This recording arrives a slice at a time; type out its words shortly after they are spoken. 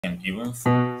and even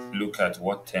look at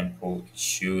what tempo it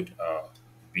should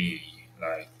be.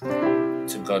 Like,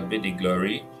 to God be the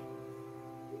glory.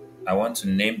 I want to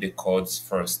name the chords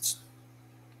first.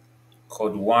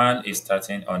 Chord 1 is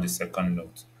starting on the second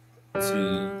note.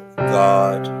 To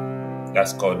God,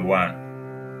 that's chord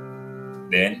 1.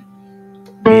 Then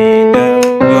be the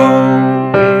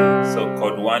glory. So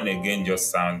chord 1 again just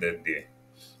sounded there.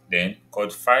 Then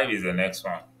chord 5 is the next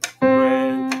one.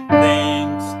 Great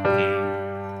things he.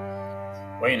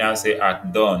 When you now say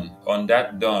at dawn, on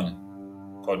that dawn,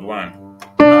 chord 1.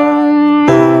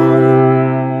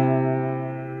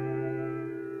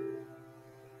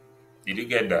 Did you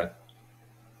get that?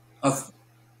 Of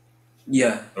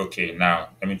yeah. Okay, now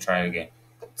let me try again.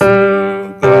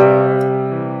 To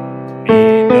God be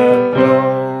the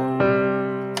glory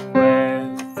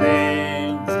when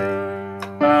things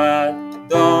are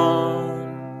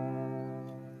done.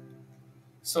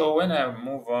 So when I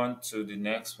move on to the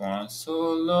next one, so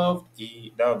loved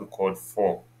he, that will be chord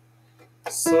 4.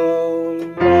 So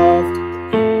loved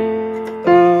he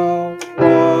the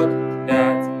world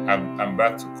that I'm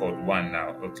back to chord 1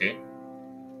 now, okay?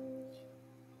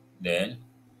 Then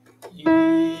he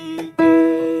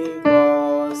gave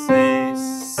us his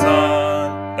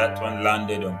son. That one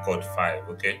landed on chord 5,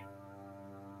 okay?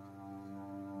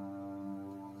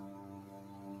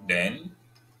 Then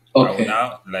I will Okay.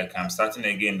 now, like I'm starting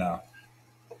again now.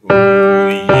 Oh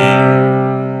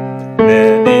yeah,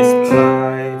 there is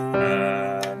life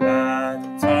and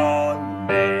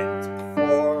atonement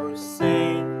for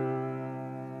sin.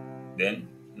 Then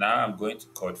now I'm going to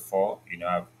chord 4.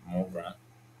 I've moved around.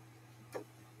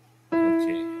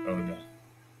 Okay, hold on.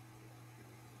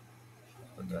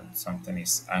 Hold on. Something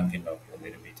is hanging up a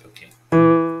little bit. Okay. I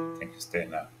think it's there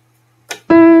now.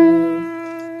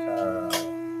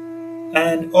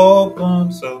 And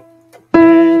open so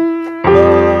and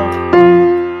open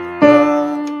the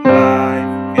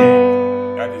life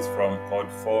gate. That is from chord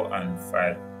 4 and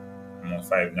 5. I'm on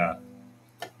 5 now.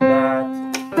 That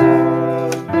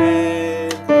all may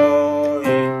go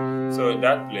in. So in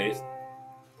that place,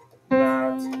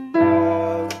 that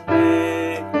all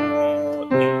may go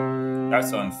in.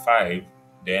 That's on 5,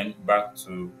 then back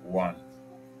to 1.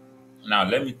 Now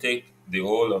let me take the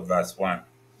whole of verse 1.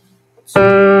 To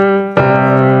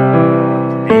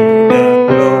God be the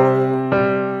glory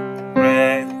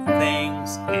when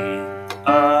things He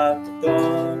hath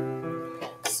done.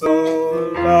 So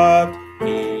loved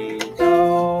He the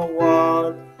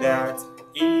world that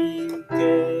He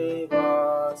gave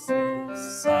us His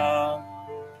Son.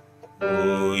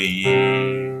 Oh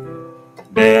yeah,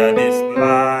 there is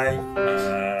life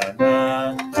and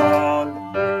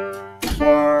atonement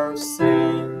for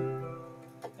sin,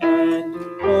 and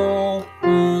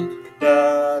open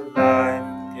the life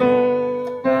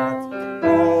gate that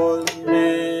all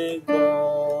may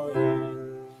go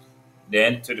in.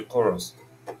 Then to the chorus.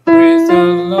 Praise the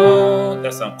Lord.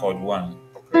 That's on chord 1.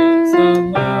 Praise the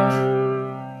Lord.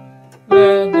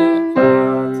 Let the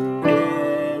earth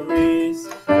hear His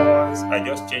voice. I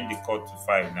just changed the chord to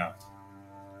 5 now.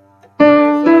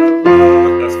 Praise the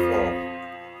Lord. That's 4.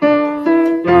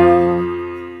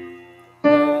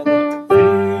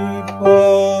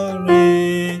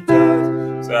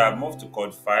 So I moved to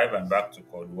chord 5 and back to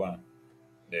chord 1.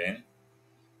 Then,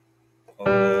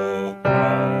 oh,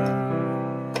 come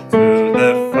to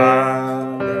the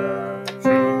Father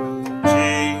through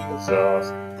Jesus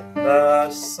the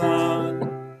Son,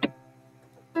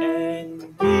 and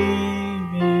give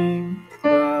Him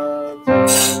the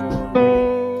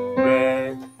glory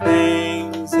when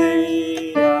things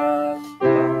He has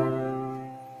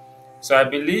done. So I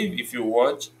believe if you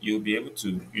watch, you'll be able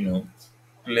to,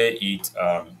 play it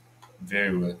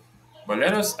very well. But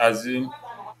let us assume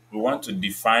we want to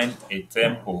define a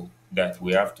tempo that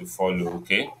we have to follow,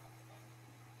 okay?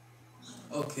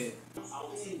 Okay.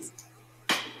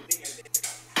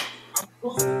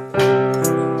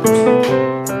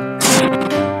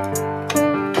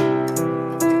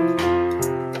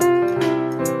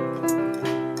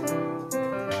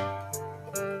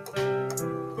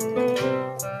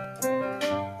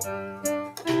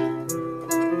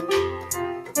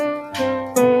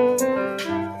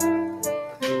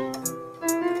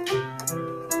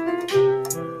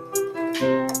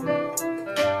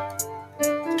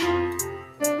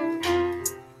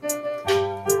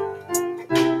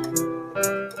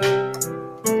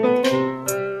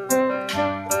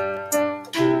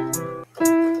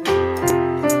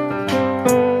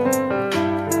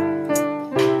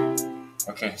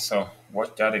 Okay, so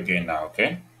watch that again now,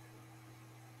 okay?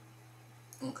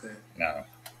 Okay. Now.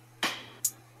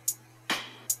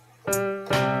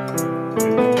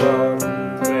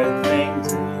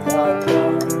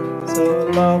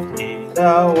 loved He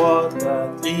the world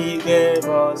that He gave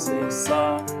us His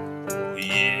Son, who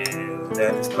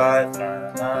yielded His life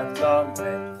and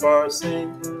atonement for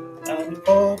sin, and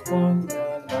opened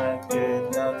the night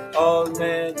gate that all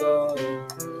may go in.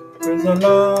 Praise the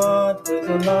Lord, for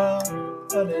the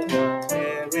Lord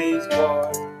hear His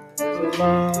voice. Praise the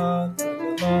Lord,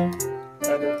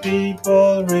 and the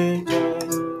people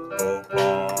rejoice. Oh,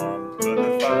 come to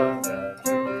the Father,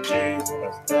 through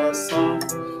Jesus the Son,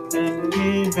 and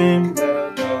give Him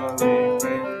the glory,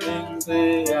 great things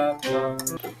He have done.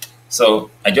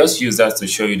 So I just use that to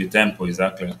show you the tempo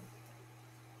exactly.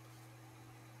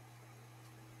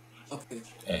 Okay.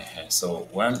 So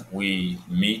when we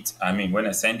meet, I mean, when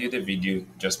I send you the video,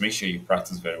 just make sure you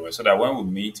practice very well so that when we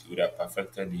meet, you would have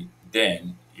perfected it.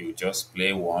 Then you just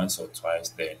play once or twice,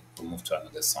 then we move to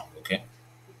another song, okay?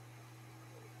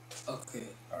 Okay.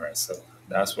 All right, so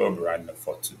that's what we're running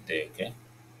for today, okay?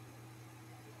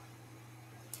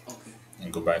 Okay.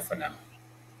 And goodbye for now.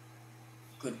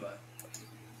 Goodbye.